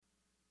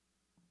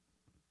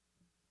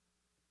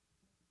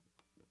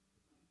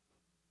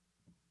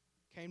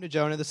came to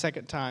Jonah the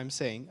second time,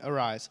 saying,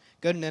 Arise,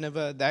 go to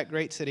Nineveh, that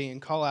great city, and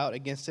call out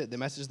against it the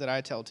message that I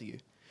tell to you.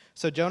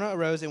 So Jonah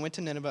arose and went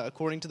to Nineveh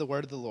according to the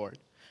word of the Lord.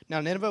 Now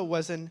Nineveh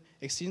was an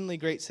exceedingly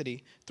great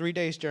city, 3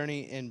 days'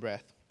 journey in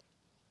breadth.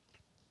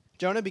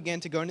 Jonah began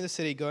to go into the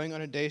city, going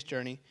on a day's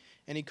journey,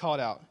 and he called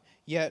out,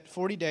 Yet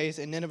 40 days,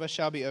 and Nineveh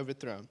shall be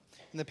overthrown.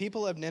 And the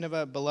people of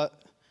Nineveh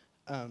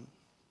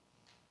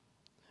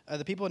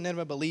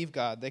believed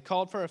God. They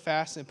called for a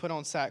fast and put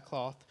on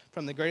sackcloth,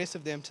 from the greatest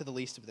of them to the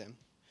least of them.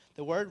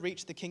 The word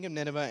reached the king of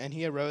Nineveh, and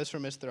he arose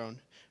from his throne,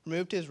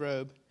 removed his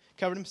robe,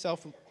 covered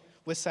himself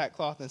with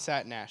sackcloth, and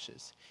sat in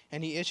ashes.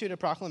 And he issued a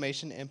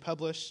proclamation and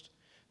published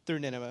through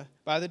Nineveh,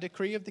 by the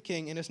decree of the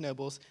king and his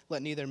nobles,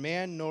 let neither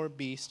man nor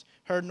beast,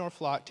 herd nor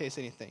flock taste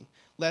anything.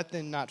 Let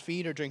them not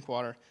feed or drink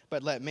water,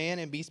 but let man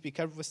and beast be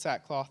covered with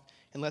sackcloth,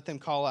 and let them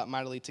call out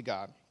mightily to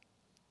God.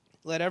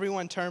 Let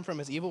everyone turn from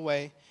his evil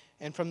way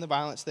and from the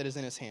violence that is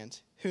in his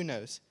hands. Who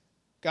knows?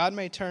 God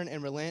may turn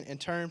and relent and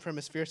turn from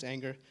his fierce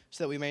anger,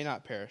 so that we may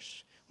not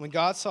perish. When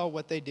God saw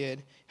what they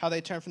did, how they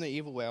turned from their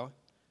evil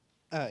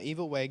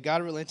way,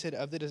 God relented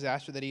of the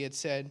disaster that he had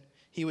said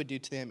he would do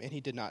to them, and he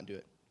did not do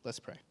it. Let's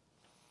pray.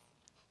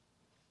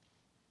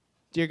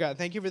 Dear God,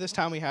 thank you for this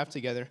time we have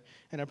together,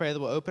 and I pray that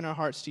we'll open our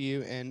hearts to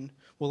you, and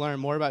we'll learn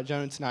more about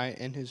Jonah tonight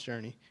and his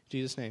journey. In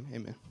Jesus' name,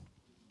 amen.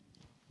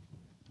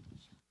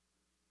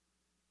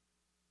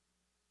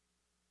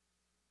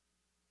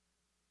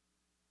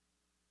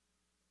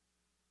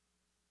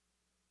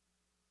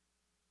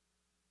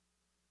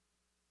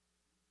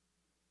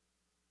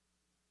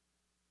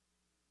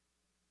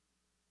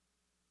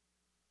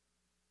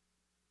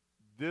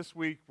 This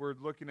week we're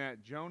looking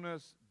at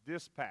Jonah's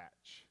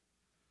dispatch.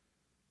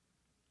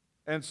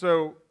 And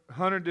so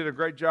Hunter did a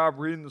great job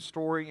reading the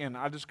story, and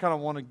I just kind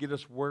of want to get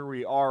us where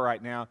we are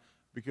right now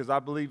because I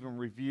believe in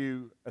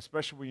review,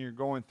 especially when you're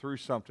going through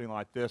something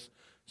like this.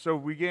 So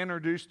we get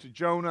introduced to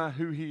Jonah,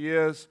 who he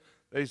is,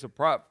 that he's a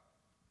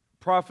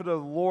prophet of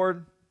the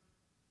Lord.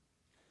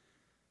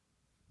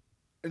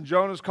 And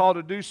Jonah's called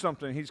to do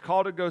something. He's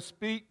called to go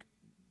speak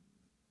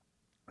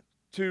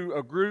to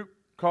a group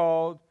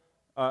called,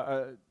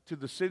 to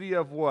the city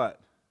of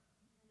what?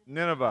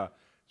 Nineveh.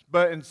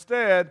 But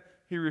instead,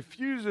 he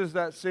refuses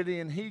that city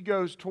and he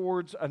goes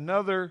towards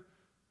another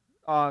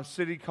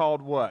city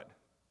called what?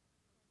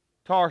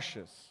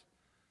 Tarshish.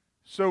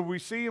 So we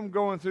see him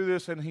going through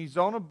this and he's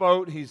on a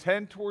boat, he's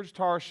heading towards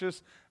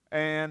Tarshish,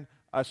 and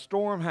a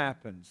storm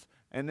happens.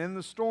 And in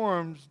the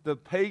storms, the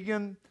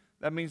pagan,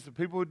 that means the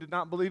people who did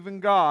not believe in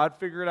God,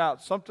 figured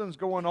out something's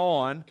going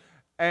on,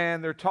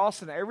 and they're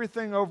tossing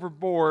everything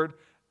overboard,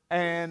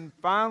 and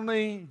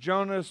finally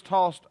Jonah's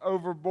tossed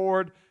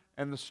overboard,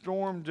 and the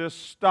storm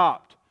just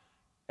stopped.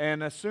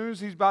 And as soon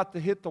as he's about to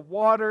hit the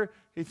water,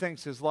 he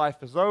thinks his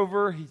life is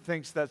over. He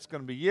thinks that's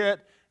going to be it.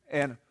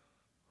 And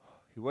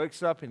he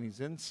wakes up and he's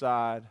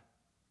inside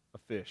a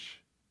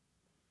fish.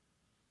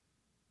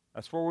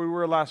 That's where we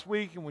were last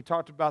week, and we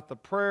talked about the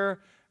prayer,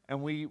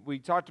 and we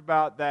talked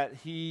about that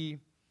he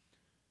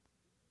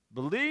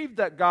believed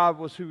that God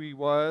was who he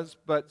was,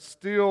 but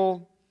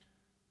still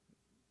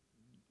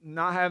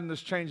not having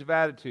this change of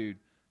attitude.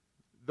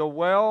 The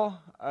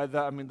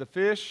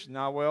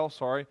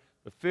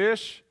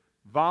fish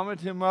vomit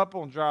him up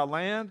on dry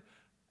land,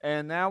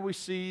 and now we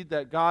see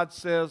that God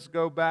says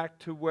go back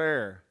to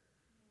where?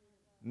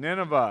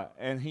 Nineveh,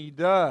 and he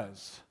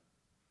does.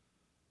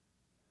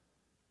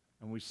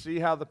 And we see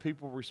how the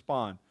people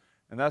respond,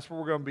 and that's where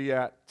we're going to be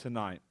at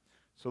tonight.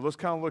 So let's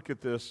kind of look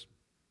at this.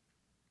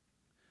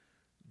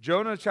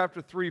 Jonah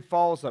chapter 3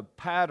 follows a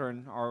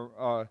pattern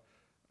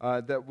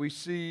that we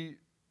see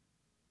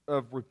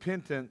of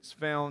repentance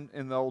found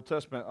in the Old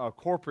Testament,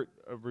 corporate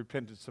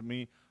repentance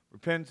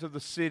repentance of the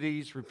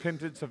cities,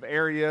 repentance of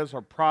areas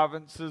or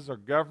provinces or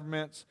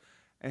governments.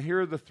 And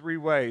here are the three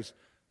ways.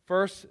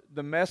 First,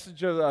 the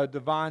message of a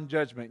divine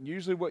judgment.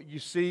 Usually what you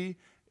see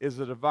is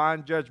a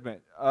divine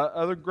judgment.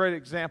 Other great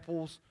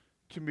examples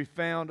can be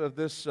found of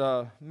this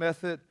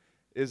method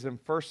is in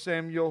 1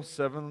 Samuel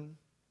 7,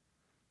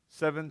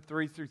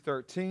 3 through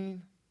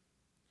 13,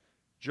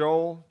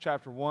 Joel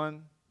chapter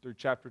 1 through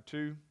chapter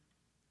 2,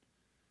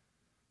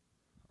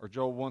 or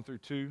Joel 1 through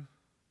 2.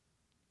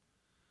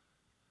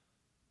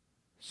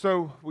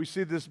 So we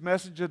see this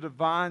message of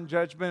divine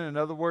judgment. In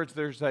other words,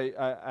 there's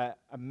a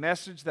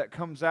message that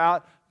comes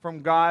out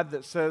from God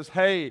that says,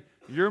 hey,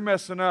 you're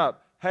messing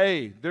up.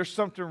 Hey, there's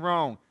something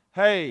wrong.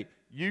 Hey,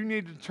 you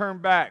need to turn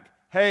back.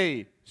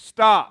 Hey,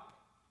 stop.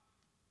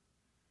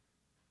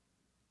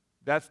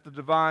 That's the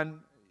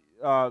divine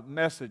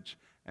message.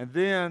 And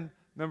then,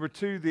 number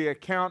 2, the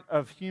account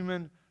of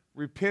human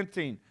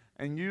repenting.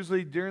 And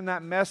usually during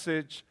that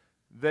message,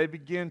 they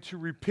begin to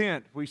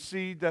repent. We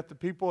see that the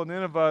people of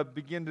Nineveh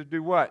begin to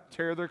do what?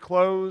 Tear their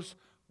clothes,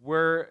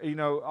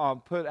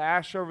 put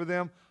ash over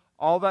them.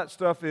 All that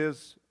stuff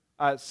is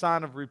a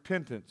sign of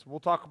repentance. We'll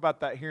talk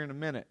about that here in a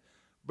minute.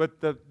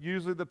 But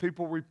usually the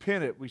people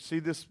repented. We see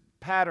this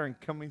pattern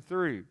coming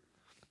through.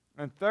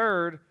 And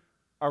third,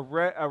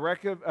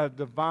 a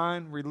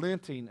divine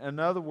relenting. In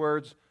other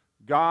words,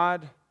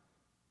 God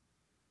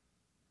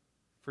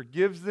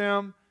forgives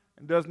them,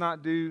 and does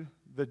not do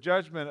the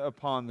judgment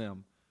upon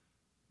them.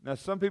 Now,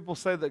 some people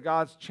say that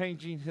God's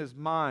changing his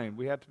mind.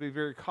 We have to be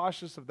very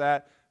cautious of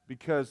that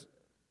because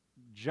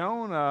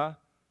Jonah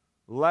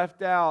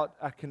left out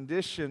a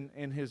condition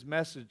in his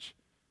message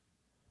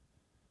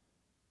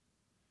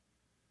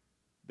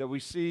that we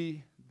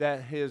see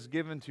that he has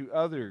given to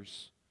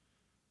others.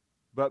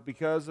 But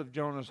because of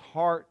Jonah's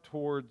heart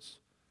towards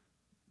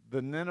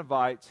the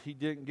Ninevites, he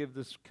didn't give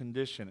this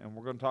condition. And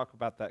we're going to talk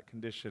about that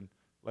condition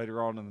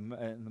later on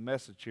in the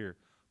message here.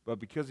 But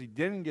because he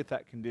didn't get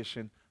that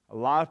condition, a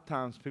lot of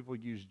times people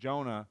use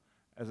Jonah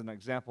as an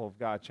example of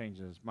God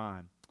changing his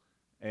mind.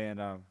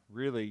 And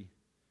really,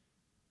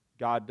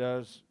 God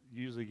does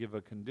usually give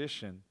a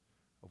condition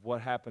of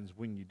what happens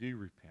when you do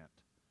repent.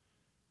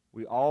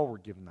 We all were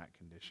given that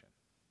condition.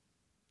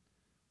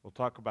 We'll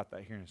talk about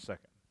that here in a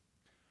second.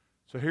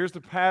 So here's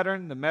the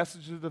pattern, the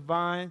message of the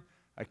divine,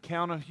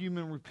 account of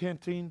human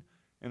repenting,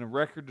 and a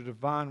record of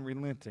divine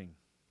relenting.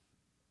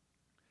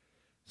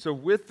 So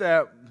with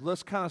that,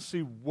 let's kind of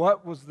see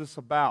what was this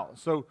about.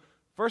 So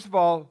first of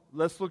all,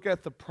 let's look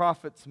at the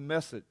prophet's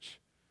message.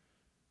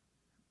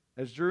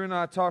 As Drew and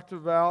I talked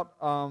about,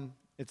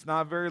 it's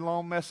not a very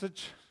long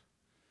message.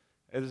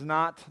 It is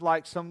not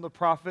like some of the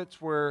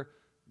prophets where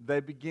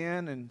they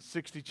begin and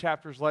 60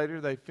 chapters later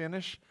they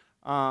finish.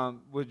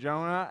 With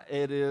Jonah,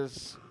 it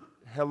is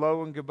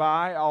hello and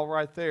goodbye, all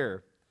right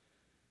there.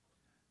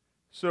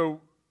 So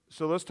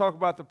let's talk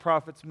about the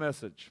prophet's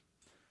message.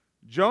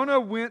 Jonah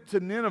went to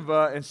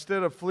Nineveh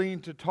instead of fleeing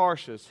to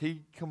Tarshish.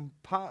 He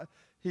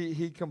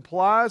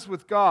complies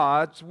with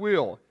God's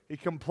will. He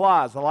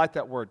complies. I like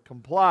that word,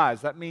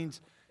 complies. That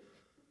means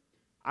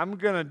I'm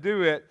going to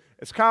do it.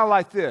 It's kind of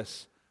like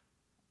this.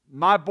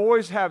 My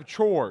boys have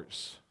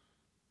chores,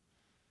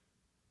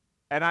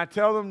 and I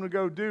tell them to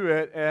go do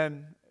it,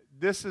 and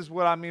this is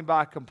what I mean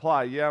by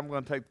comply. Yeah, I'm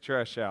going to take the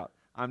trash out.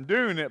 I'm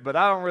doing it, but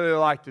I don't really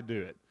like to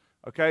do it.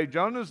 Okay,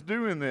 Jonah's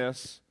doing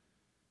this,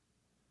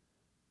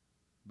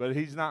 but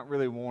he's not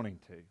really wanting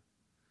to.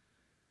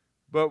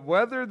 But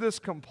whether this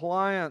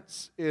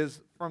compliance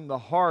is from the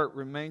heart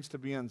remains to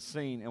be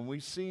unseen. And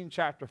we see in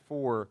chapter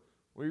 4,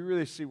 we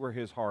really see where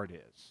his heart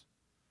is.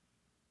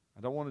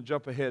 I don't want to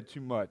jump ahead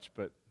too much,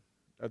 but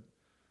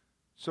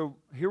so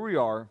here we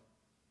are.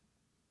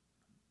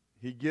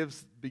 He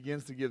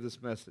begins to give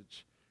this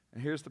message.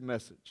 And here's the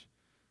message.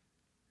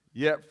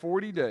 Yet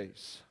 40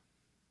 days,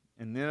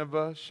 and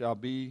Nineveh shall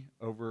be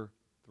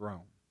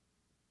overthrown.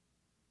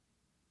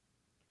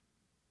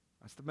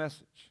 That's the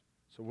message.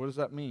 So what does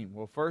that mean?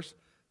 Well, first,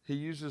 he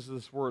uses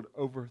this word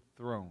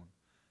overthrown.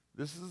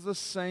 This is the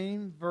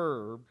same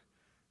verb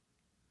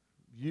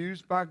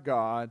used by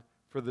God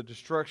for the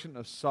destruction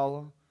of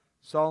Sodom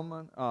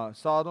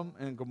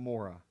and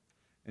Gomorrah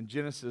in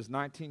Genesis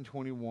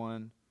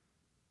 19:21,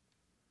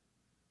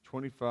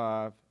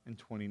 25, and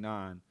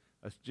 29.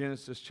 That's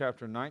Genesis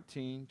chapter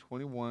 19,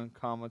 21,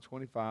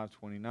 25,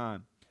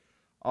 29.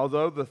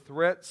 Although the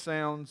threat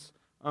sounds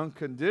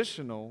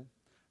unconditional,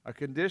 a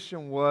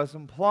condition was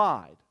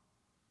implied.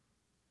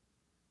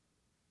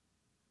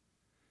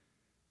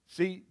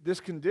 See, this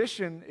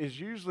condition is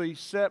usually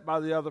set by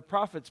the other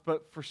prophets,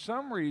 but for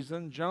some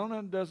reason,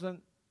 Jonah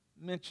doesn't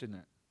mention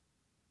it.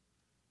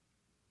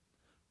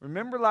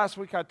 Remember last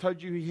week I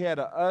told you he had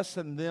a us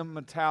and them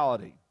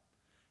mentality.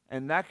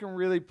 And that can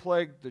really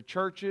plague the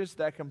churches.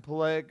 That can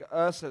plague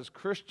us as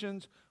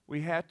Christians.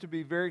 We have to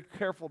be very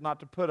careful not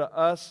to put a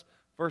us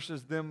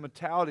versus them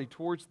mentality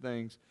towards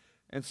things.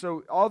 And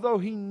so, although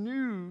he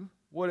knew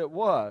what it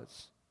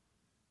was,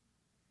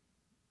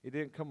 it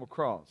didn't come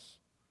across.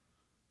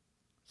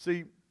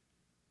 See,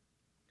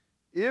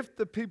 if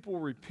the people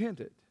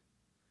repented,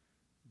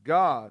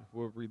 God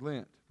will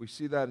relent. We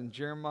see that in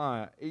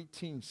Jeremiah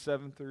 18,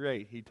 7 through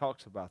 8. He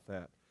talks about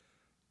that.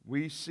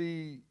 We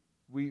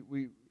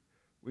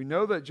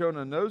know that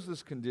Jonah knows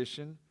this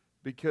condition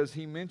because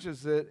he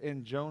mentions it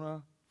in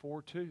Jonah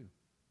 4:2.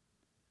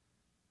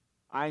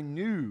 I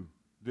knew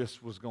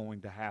this was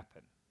going to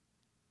happen.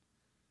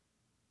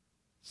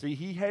 See,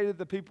 he hated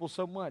the people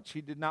so much,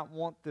 he did not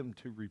want them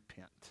to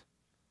repent.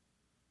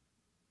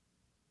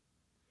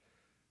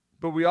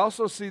 But we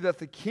also see that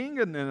the king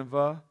of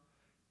Nineveh,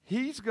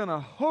 he's going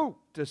to hope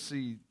to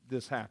see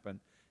this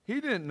happen.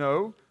 He didn't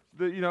know,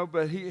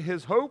 but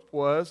his hope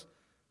was,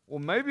 well,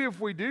 maybe if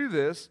we do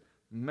this,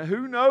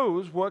 who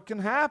knows what can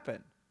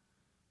happen?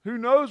 Who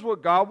knows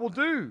what God will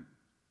do?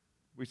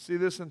 We see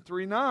this in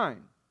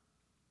 3:9.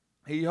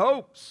 He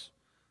hopes.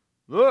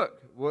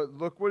 Look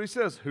what he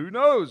says. Who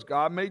knows?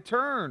 God may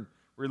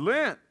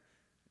relent,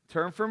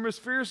 turn from his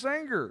fierce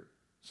anger,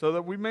 so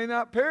that we may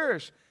not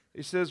perish.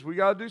 He says we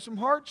got to do some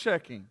heart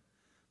checking.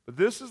 But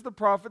this is the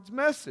prophet's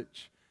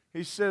message.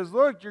 He says,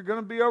 look, you're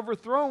going to be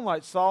overthrown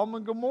like Sodom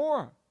and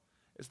Gomorrah.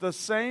 It's the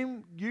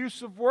same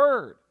use of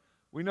word.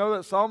 We know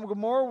that Sodom and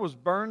Gomorrah was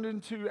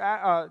burned to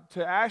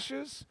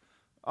ashes.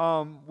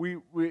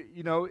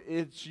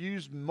 It's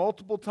used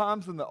multiple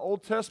times in the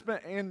Old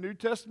Testament and New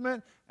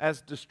Testament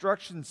as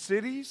destruction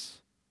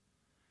cities.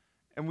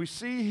 And we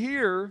see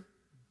here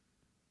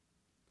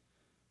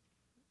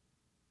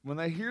When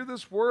they hear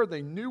this word,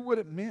 they knew what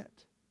it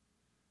meant.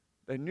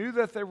 They knew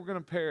that they were going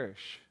to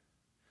perish.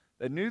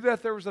 They knew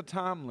that there was a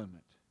time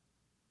limit.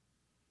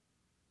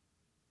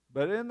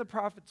 But in the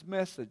prophet's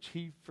message,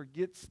 he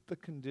forgets the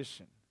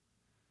condition.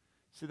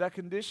 See, that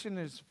condition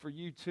is for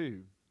you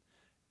too.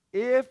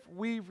 If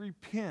we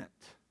repent,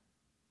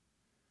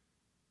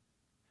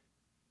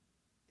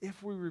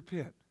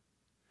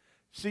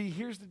 see,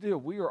 here's the deal.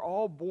 We are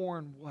all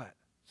born what?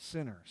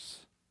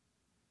 Sinners.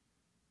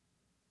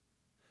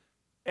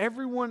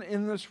 Everyone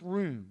in this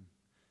room,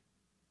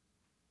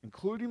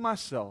 including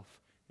myself,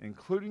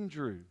 including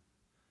Drew,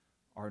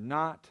 are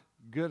not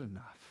good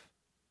enough.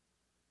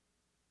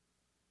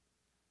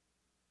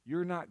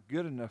 You're not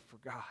good enough for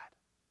God.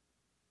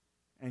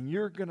 And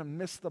you're going to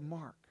miss the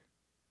mark.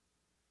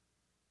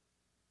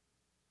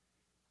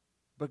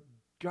 But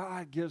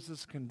God gives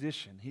us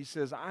condition. He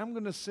says, I'm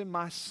going to send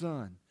my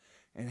son,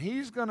 and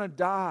he's going to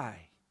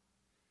die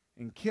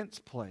in Kent's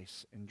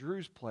place, in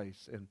Drew's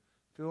place, and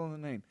fill in the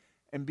name.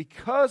 And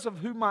because of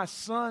who my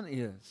son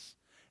is,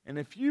 and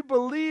if you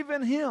believe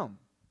in him,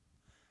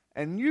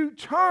 and you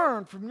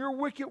turn from your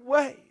wicked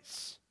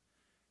ways,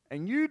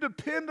 and you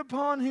depend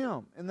upon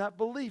him in that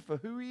belief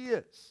of who he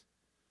is,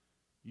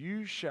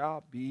 you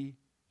shall be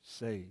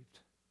saved.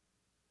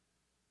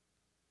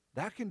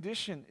 That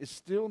condition is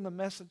still in the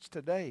message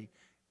today.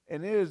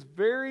 And it is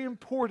very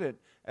important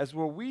as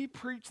when we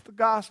preach the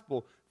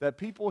gospel that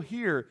people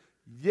hear,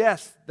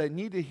 yes, they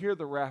need to hear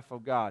the wrath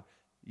of God.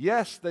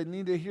 Yes, they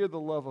need to hear the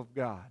love of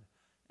God.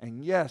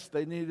 And yes,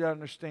 they need to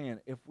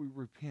understand if we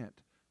repent,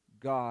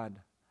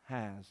 God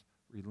has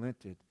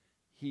relented.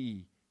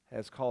 He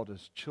has called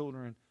us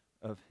children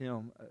of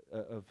Him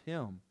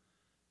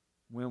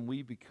when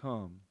we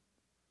become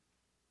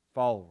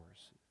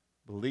followers,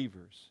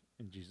 believers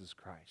in Jesus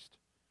Christ.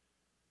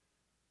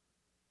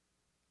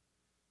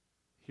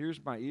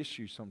 Here's my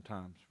issue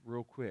sometimes,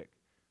 real quick.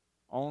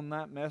 On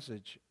that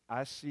message,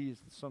 I see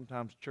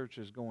sometimes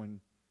churches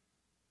going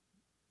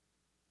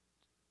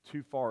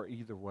too far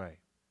either way.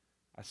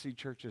 I see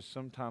churches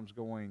sometimes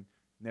going,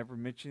 never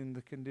mentioning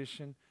the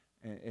condition,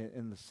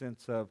 in the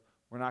sense of,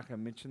 we're not going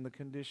to mention the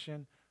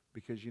condition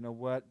because you know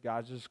what?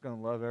 God's just going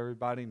to love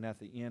everybody, and at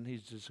the end,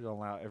 He's just going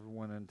to allow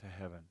everyone into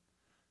heaven.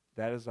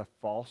 That is a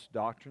false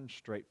doctrine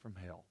straight from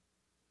hell.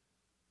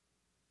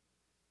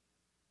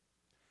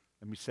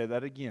 Let me say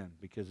that again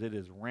because it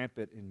is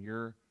rampant in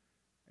your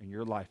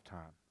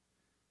lifetime.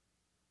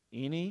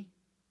 Any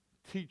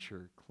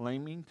teacher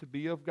claiming to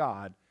be of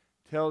God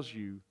tells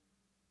you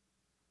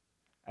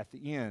at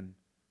the end,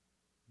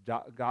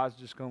 God's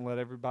just going to let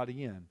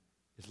everybody in,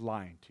 is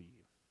lying to you.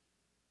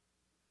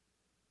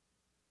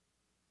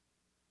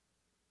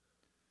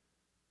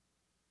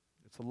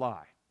 It's a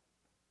lie.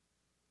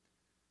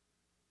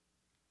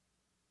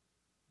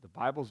 The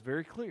Bible's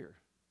very clear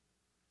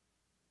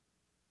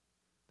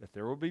that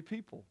there will be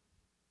people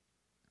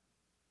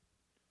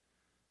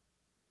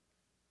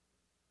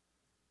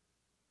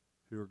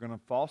who are going to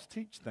false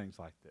teach things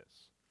like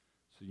this.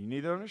 So you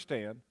need to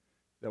understand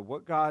that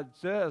what God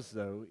says,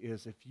 though,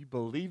 is if you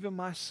believe in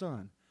my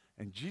Son,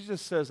 and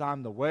Jesus says,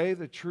 I'm the way,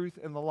 the truth,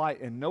 and the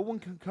light, and no one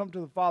can come to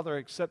the Father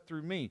except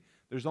through me.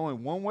 There's only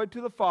one way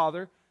to the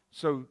Father,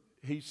 so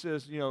He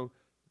says,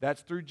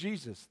 that's through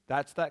Jesus.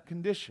 That's that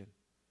condition.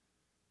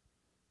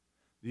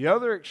 The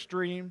other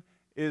extreme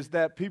is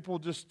that people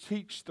just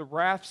teach the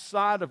wrath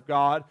side of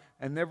God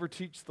and never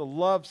teach the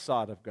love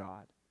side of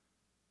God.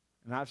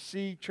 And I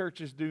see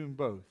churches doing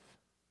both,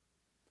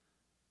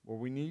 where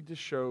we need to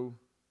show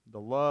the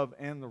love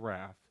and the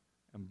wrath,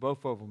 and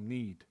both of them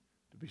need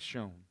to be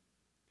shown.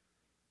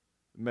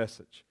 The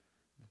message.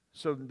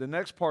 So the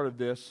next part of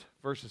this,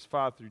 verses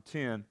 5 through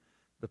 10,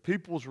 the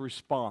people's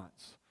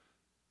response.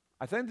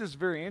 I think this is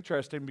very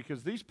interesting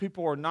because these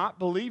people are not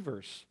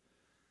believers.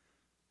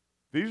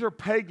 These are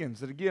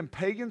pagans. And again,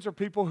 pagans are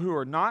people who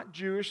are not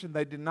Jewish and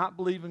they did not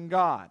believe in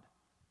God.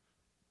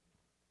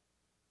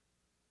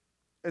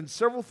 And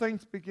several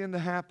things begin to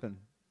happen.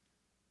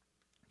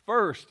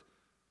 First,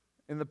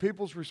 in the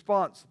people's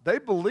response, they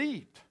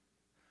believed.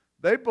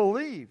 They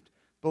believed.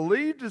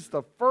 Believed is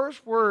the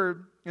first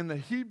word in the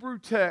Hebrew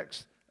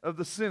text of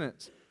the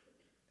sentence.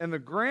 And the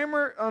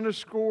grammar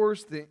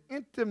underscores the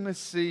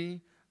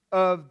intimacy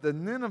of the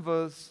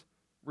Nineveh's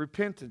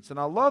repentance. And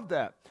I love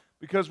that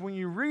because when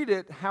you read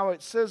it, how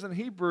it says in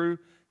Hebrew,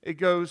 it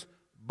goes,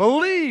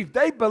 believe.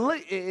 They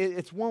believe.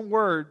 It's one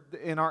word.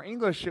 In our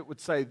English, it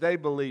would say they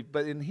believe.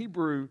 But in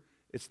Hebrew,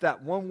 it's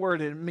that one word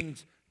and it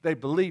means they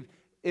believe.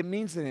 It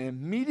means an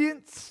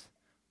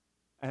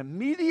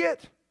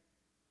immediate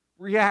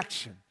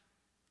reaction.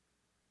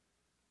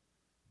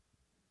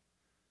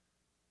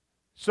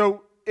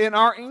 So in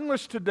our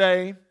English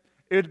today,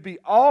 it would be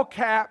all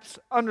caps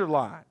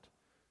underlined.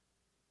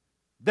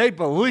 They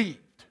believed.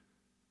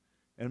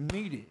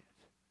 Immediate.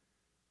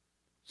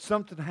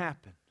 Something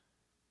happened.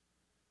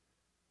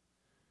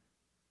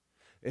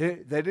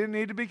 They didn't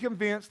need to be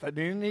convinced. They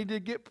didn't need to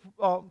get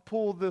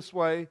pulled this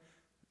way.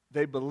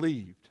 They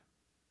believed.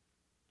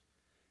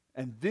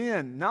 And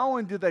then, not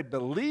only did they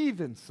believe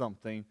in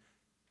something,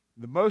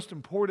 The most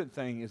important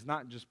thing is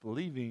not just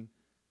believing,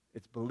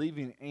 it's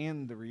believing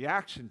and the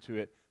reaction to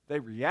it. They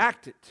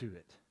reacted to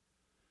it.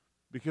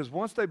 Because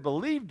once they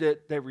believed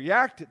it, they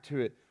reacted to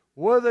it.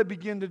 What do they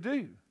begin to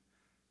do?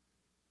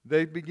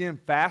 They begin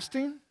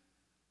fasting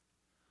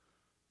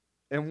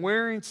and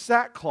wearing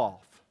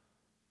sackcloth.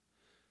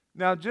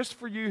 Now, just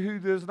for you who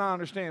does not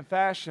understand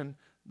fashion,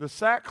 the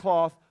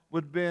sackcloth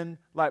would have been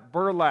like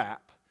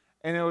burlap,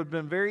 and it would have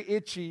been very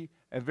itchy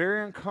and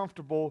very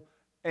uncomfortable,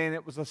 and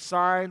it was a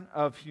sign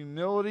of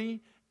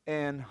humility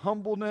and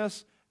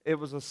humbleness. It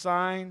was a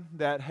sign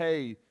that,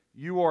 hey,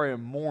 you are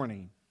in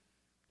mourning.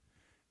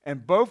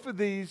 And both of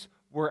these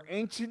were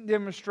ancient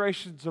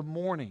demonstrations of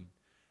mourning.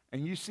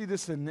 And you see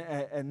this in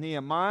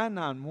Nehemiah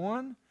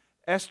 9:1,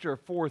 Esther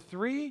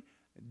 4:3,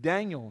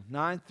 Daniel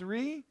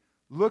 9:3.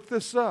 Look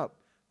this up.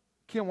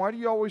 Ken, why do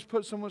you always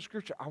put so much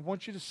scripture? I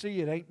want you to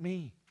see it ain't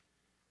me.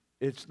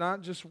 It's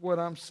not just what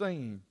I'm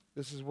saying.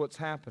 This is what's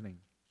happening.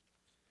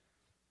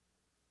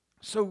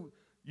 So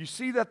you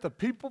see that the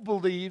people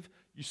believe,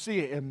 you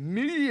see an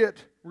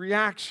immediate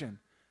reaction.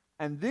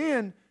 And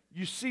then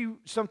you see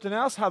something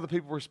else, how the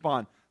people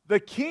respond. The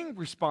king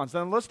responds.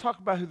 Now let's talk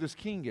about who this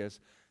king is.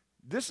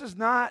 This is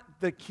not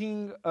the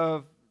king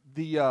of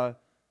the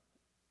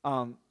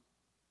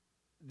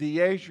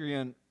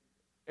Adrian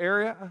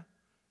area.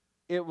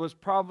 He was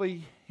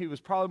probably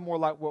more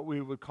like what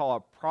we would call a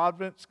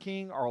province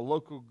king or a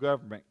local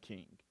government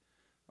king.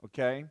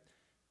 Okay?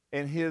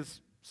 And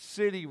his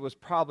city was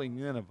probably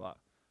Nineveh,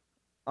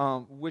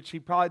 which he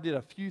probably did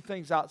a few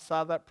things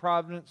outside that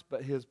province,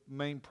 but his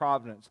main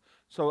province.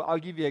 So I'll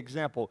give you an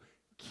example.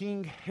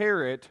 King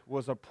Herod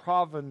was a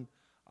providence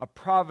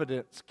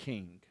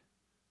king.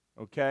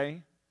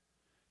 Okay?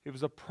 He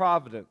was a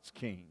providence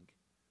king.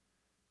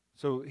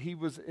 So he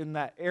was in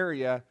that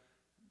area,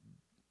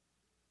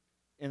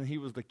 and he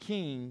was the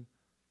king,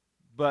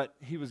 but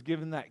he was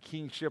given that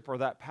kingship or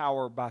that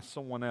power by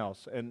someone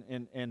else. And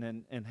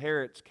in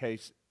Herod's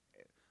case,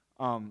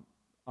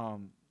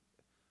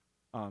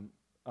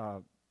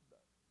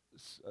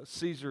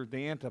 Caesar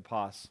the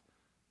Antipas,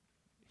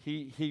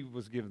 he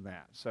was given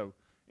that. So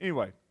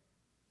anyway,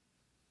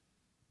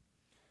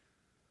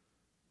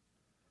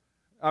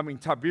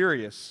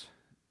 Tiberius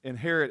and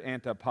Herod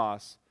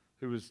Antipas,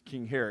 who was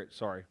King Herod,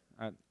 sorry,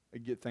 I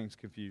get things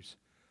confused.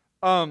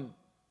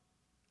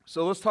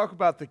 So let's talk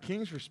about the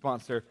king's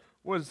response there.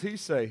 What does he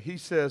say? He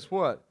says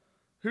what?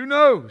 Who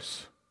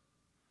knows?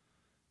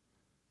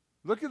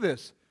 Look at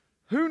this.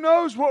 Who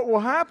knows what will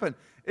happen?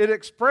 It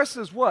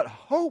expresses what?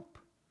 Hope.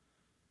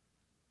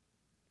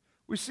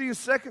 We see in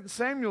 2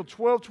 Samuel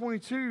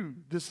 12:22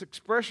 this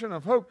expression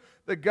of hope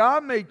that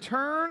God may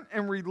turn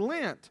and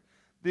relent.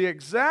 The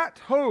exact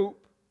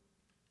hope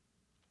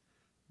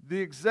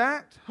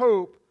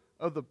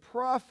of the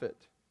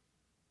prophet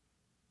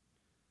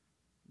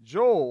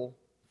Joel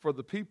for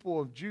the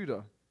people of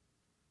Judah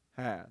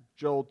had.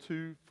 Joel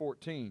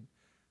 2:14.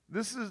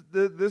 This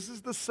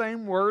is the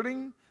same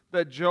wording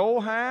that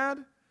Joel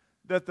had,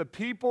 that the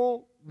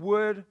people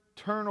would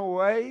turn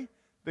away.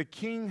 The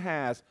king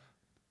has.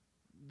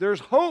 There's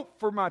hope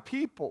for my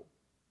people.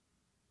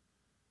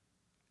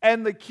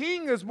 And the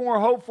king is more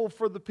hopeful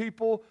for the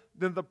people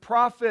than the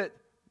prophet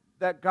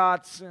that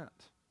God sent.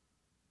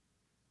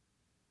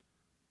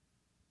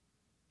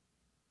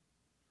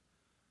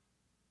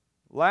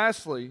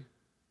 Lastly,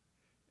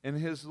 in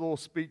his little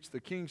speech, the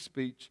king's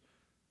speech,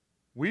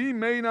 we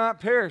may not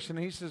perish. And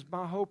he says,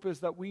 my hope is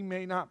that we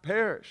may not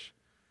perish.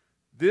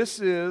 This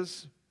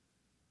is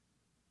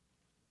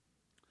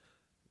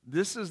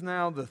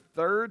now the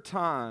third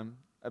time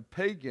a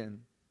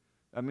pagan,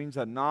 that means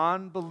a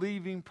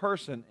non-believing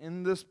person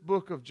in this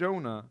book of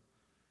Jonah,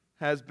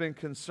 has been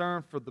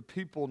concerned for the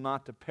people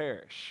not to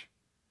perish.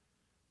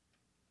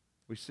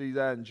 We see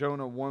that in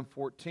Jonah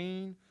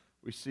 1:14.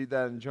 We see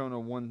that in Jonah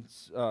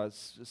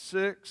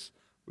 1:6.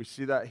 We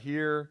see that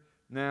here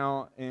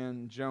now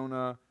in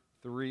Jonah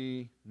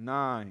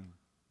 3:9.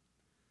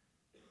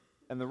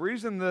 And the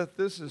reason that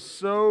this is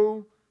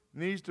so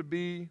needs to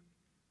be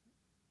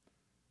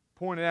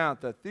pointed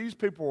out, that these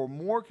people were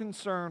more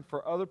concerned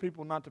for other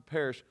people not to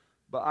perish.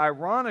 But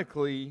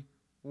ironically,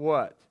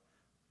 what?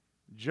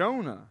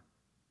 Jonah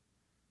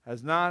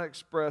has not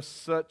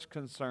expressed such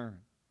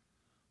concern.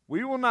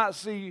 We will not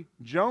see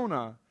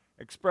Jonah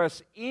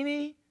express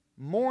any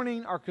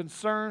mourning or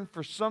concern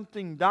for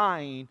something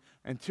dying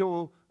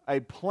until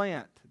a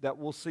plant that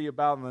we'll see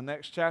about in the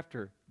next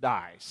chapter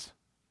dies.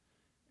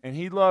 And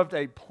he loved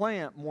a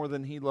plant more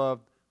than he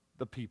loved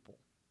the people.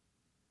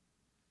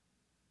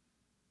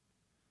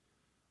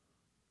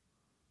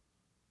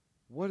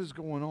 What is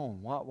going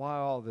on? Why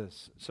all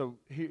this? So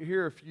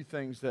here are a few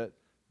things that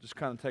just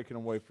kind of taken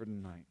away for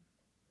tonight.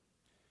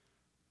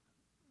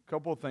 A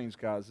couple of things,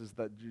 guys, is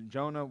that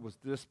Jonah was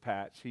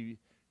dispatched. He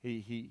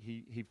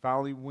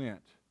finally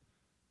went.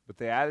 But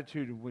the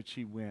attitude in which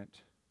he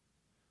went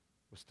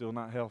was still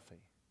not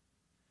healthy.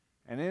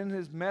 And in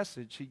his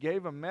message, he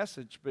gave a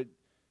message, but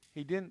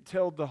he didn't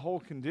tell the whole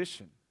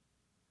condition.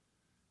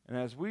 And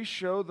as we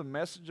show the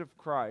message of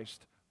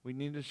Christ, we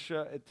need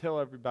to tell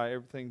everybody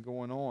everything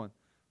going on.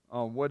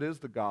 what is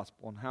the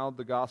gospel and how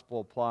the gospel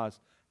applies.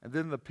 And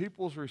then the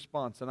people's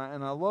response. And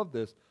I love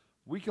this.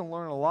 We can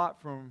learn a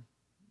lot from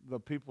the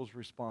people's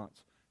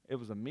response. It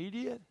was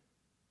immediate.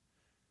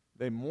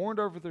 They mourned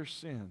over their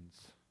sins.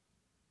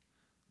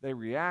 They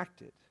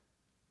reacted.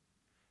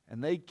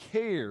 And they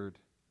cared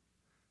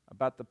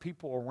about the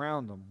people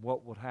around them,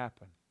 what would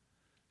happen.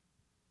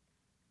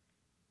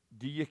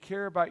 Do you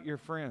care about your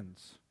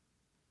friends?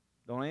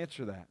 Don't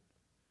answer that.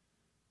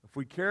 If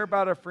we care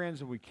about our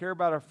friends and we care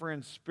about our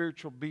friends'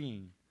 spiritual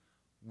being,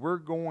 we're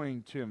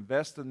going to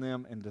invest in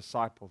them and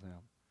disciple them.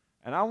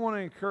 And I want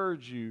to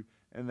encourage you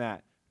in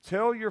that.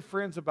 Tell your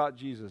friends about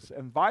Jesus.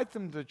 Invite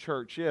them to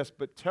church, yes,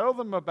 but tell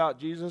them about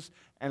Jesus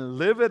and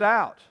live it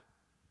out.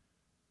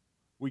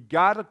 We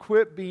got to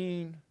quit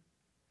being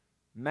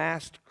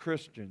masked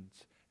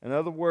Christians. In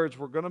other words,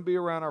 we're going to be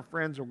around our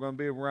friends. We're going to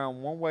be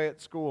around one way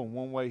at school and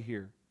one way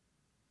here.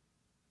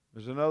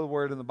 There's another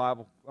word in the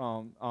Bible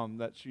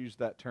that's used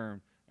that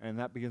term, and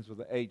that begins with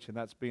an H, and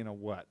that's being a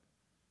what?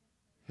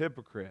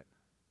 Hypocrite.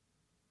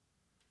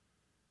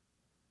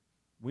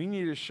 We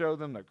need to show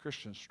them that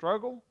Christians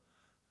struggle.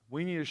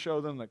 We need to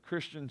show them that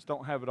Christians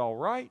don't have it all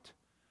right.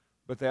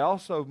 But they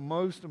also,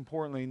 most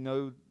importantly,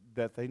 know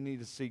that they need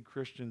to see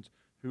Christians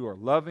who are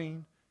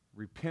loving,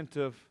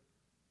 repentive.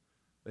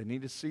 They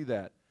need to see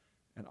that.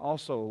 And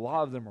also, a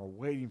lot of them are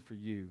waiting for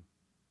you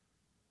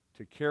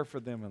to care for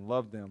them and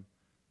love them.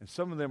 And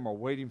some of them are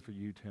waiting for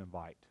you to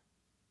invite.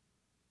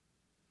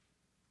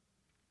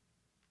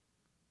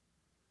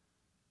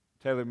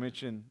 Taylor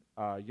mentioned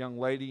a young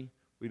lady.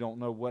 We don't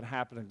know what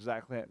happened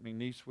exactly at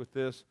McNeese with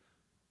this.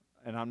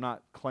 And I'm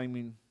not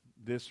claiming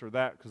this or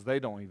that because they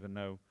don't even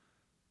know.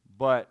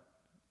 But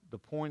the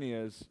point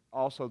is,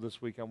 also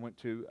this week I went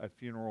to a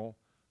funeral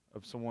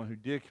of someone who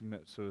did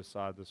commit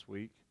suicide this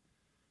week.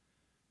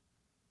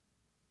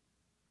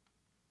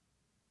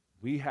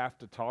 We have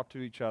to talk to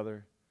each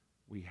other.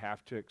 We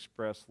have to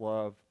express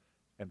love.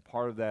 And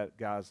part of that,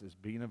 guys, is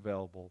being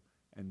available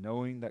and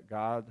knowing that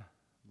God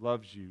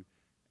loves you.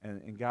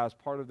 And guys,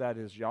 part of that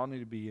is y'all need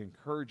to be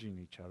encouraging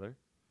each other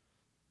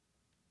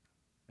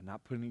and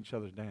not putting each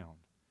other down.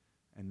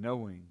 And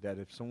knowing that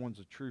if someone's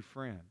a true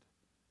friend,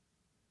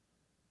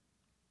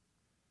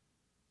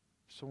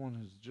 if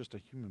someone is just a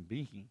human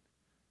being,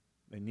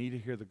 they need to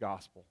hear the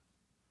gospel.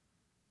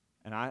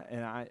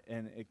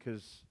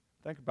 Because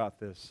think about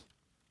this.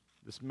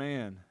 This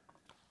man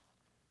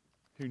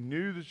who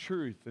knew the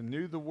truth and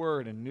knew the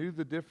word and knew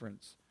the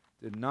difference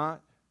did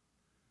not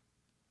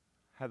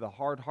have the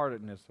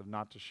hard-heartedness of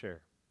not to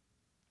share.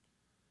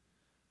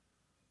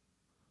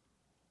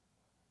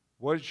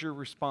 What is your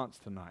response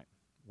tonight?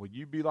 Will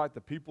you be like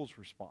the people's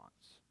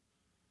response?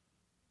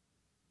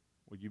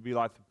 Will you be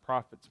like the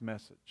prophet's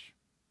message?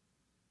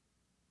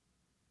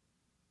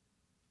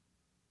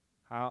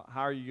 How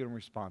are you going to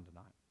respond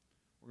tonight?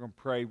 We're going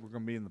to pray. We're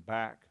going to be in the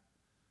back.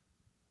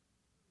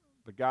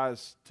 But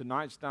guys,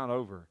 tonight's not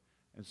over.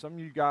 And some of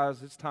you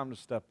guys, it's time to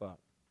step up.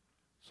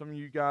 Some of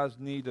you guys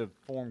need to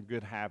form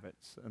good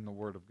habits in the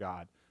Word of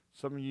God.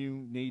 Some of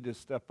you need to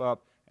step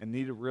up and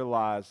need to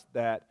realize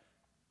that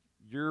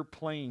you're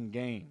playing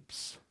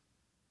games.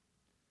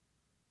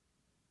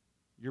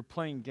 You're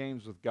playing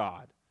games with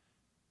God.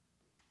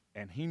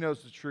 And He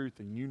knows the truth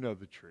and you know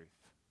the truth.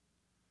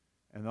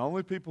 And the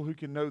only people who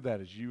can know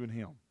that is you and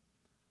Him.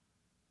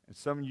 And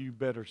some of you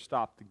better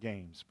stop the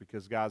games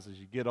because, guys, as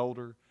you get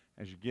older,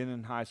 as you get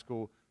in high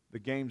school, the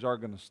games are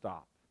going to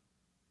stop.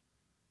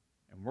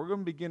 And we're going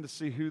to begin to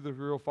see who the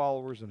real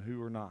followers and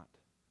who are not.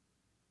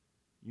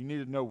 You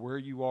need to know where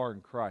you are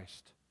in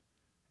Christ.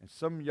 And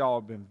some of y'all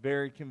have been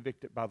very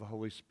convicted by the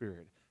Holy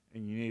Spirit.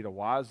 And you need to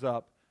wise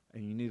up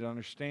and you need to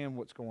understand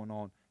what's going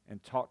on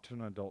and talk to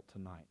an adult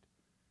tonight.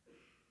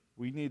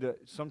 We need to,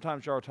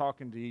 sometimes y'all are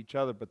talking to each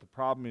other, but the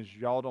problem is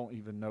y'all don't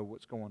even know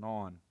what's going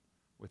on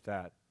with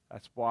that.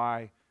 That's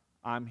why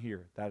I'm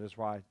here. That is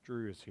why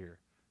Drew is here.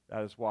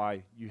 That is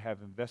why you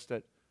have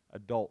invested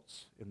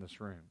adults in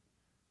this room.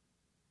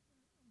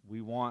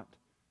 We want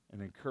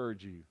and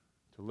encourage you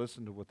to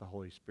listen to what the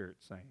Holy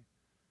Spirit's saying.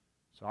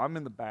 So I'm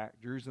in the back,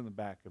 Drew's in the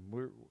back,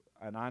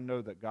 and I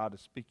know that God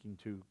is speaking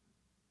to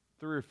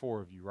 3 or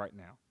 4 of you right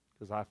now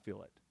because I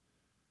feel it.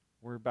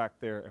 We're back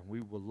there, and we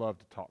would love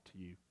to talk to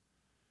you.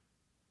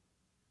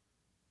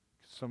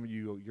 Some of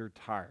you, you're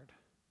tired,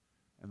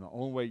 and the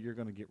only way you're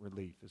going to get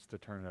relief is to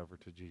turn it over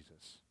to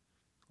Jesus.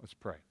 Let's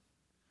pray.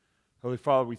 Holy Father, we